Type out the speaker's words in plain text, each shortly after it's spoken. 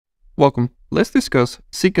Welcome. Let's discuss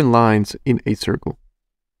secant lines in a circle.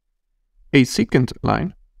 A secant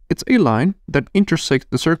line, it's a line that intersects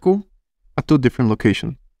the circle at two different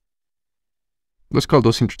locations. Let's call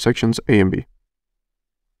those intersections A and B.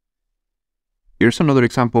 Here's another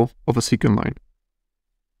example of a secant line.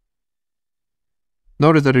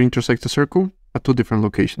 Notice that it intersects the circle at two different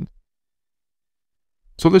locations.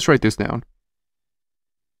 So let's write this down.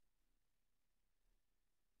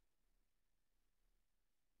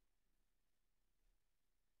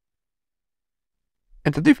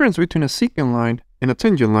 And the difference between a secant line and a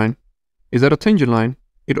tangent line is that a tangent line,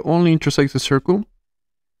 it only intersects the circle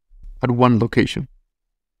at one location.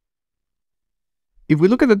 If we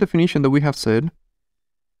look at the definition that we have said,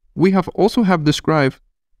 we have also described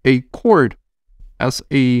a chord as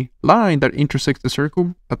a line that intersects the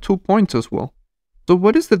circle at 2 points as well. So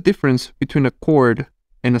what is the difference between a chord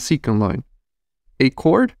and a secant line? A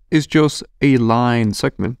chord is just a line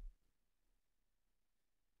segment.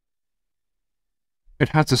 It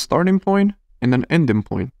has a starting point and an ending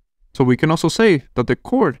point. So we can also say that the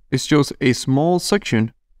chord is just a small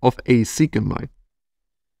section of a secant line.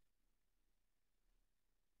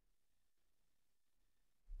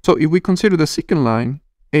 So if we consider the secant line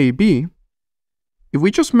AB, if we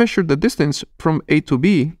just measure the distance from A to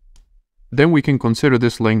B, then we can consider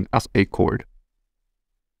this length as a chord.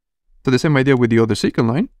 So the same idea with the other secant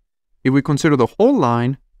line. If we consider the whole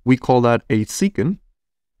line, we call that a secant.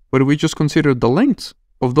 But if we just consider the lengths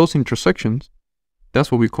of those intersections,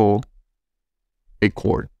 that's what we call a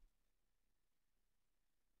chord.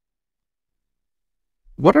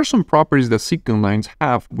 What are some properties that secant lines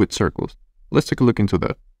have with circles? Let's take a look into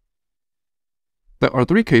that. There are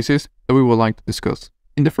 3 cases that we would like to discuss.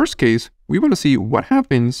 In the first case, we want to see what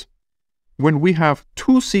happens when we have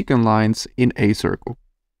 2 secant lines in a circle.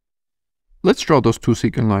 Let's draw those 2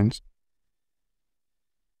 secant lines.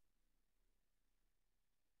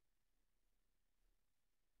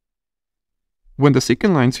 When the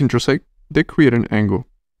secant lines intersect, they create an angle.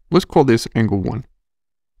 Let's call this angle 1.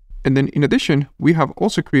 And then in addition, we have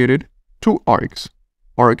also created 2 arcs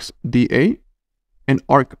DA and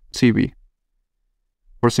arc CB.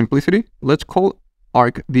 For simplicity, let's call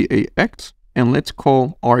arc DA X and let's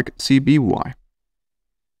call arc CB Y.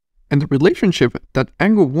 And the relationship that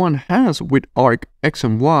angle 1 has with arc X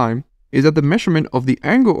and Y is that the measurement of the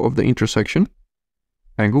angle of the intersection,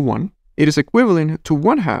 angle 1, it is equivalent to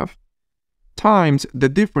 1/2 times the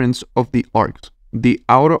difference of the arcs, the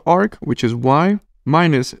outer arc, which is Y,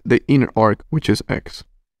 minus the inner arc, which is X.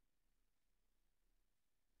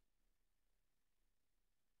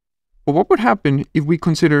 But what would happen if we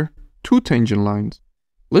consider 2 tangent lines?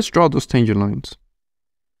 Let's draw those tangent lines.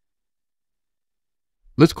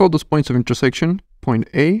 Let's call those points of intersection point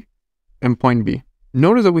A and point B.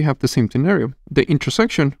 Notice that we have the same scenario. The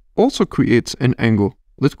intersection also creates an angle.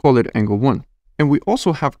 Let's call it angle 1. And we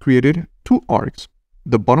also have created 2 arcs,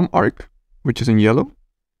 the bottom arc, which is in yellow,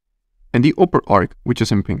 and the upper arc, which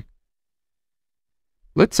is in pink.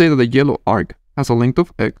 Let's say that the yellow arc has a length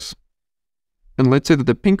of X, and let's say that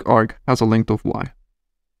the pink arc has a length of Y.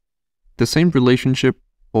 The same relationship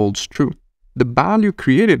holds true. The value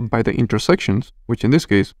created by the intersections, which in this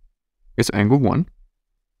case is angle 1,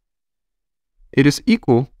 it is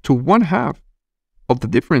equal to 1/2 of the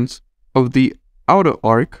difference of the outer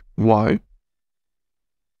arc, Y,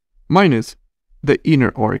 minus the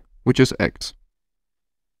inner arc, which is X.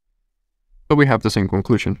 So we have the same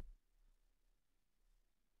conclusion.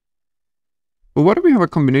 But what if we have a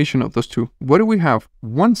combination of those two? What if we have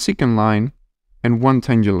 1 secant line and 1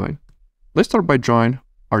 tangent line? Let's start by drawing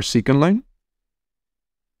our secant line.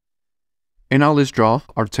 And now let's draw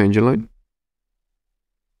our tangent line.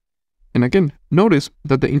 And again, notice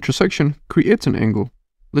that the intersection creates an angle.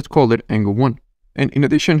 Let's call it angle 1. And in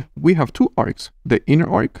addition, we have 2 arcs, the inner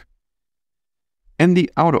arc and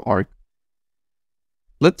the outer arc.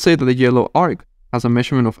 Let's say that the yellow arc has a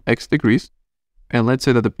measurement of X degrees, and let's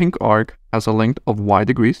say that the pink arc has a length of Y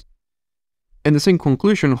degrees. And the same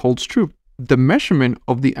conclusion holds true. The measurement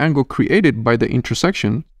of the angle created by the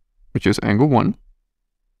intersection, which is angle 1,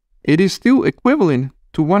 it is still equivalent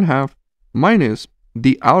to 1/2 minus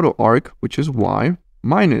the outer arc, which is Y,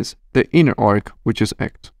 minus the inner arc, which is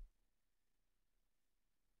X.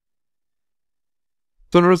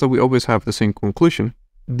 So notice that we always have the same conclusion.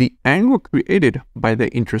 The angle created by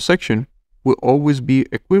the intersection will always be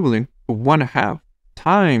equivalent to 1/2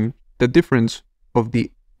 times the difference of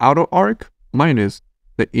the outer arc minus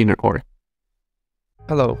the inner arc.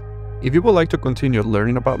 Hello. If you would like to continue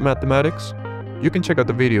learning about mathematics, you can check out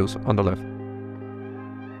the videos on the left.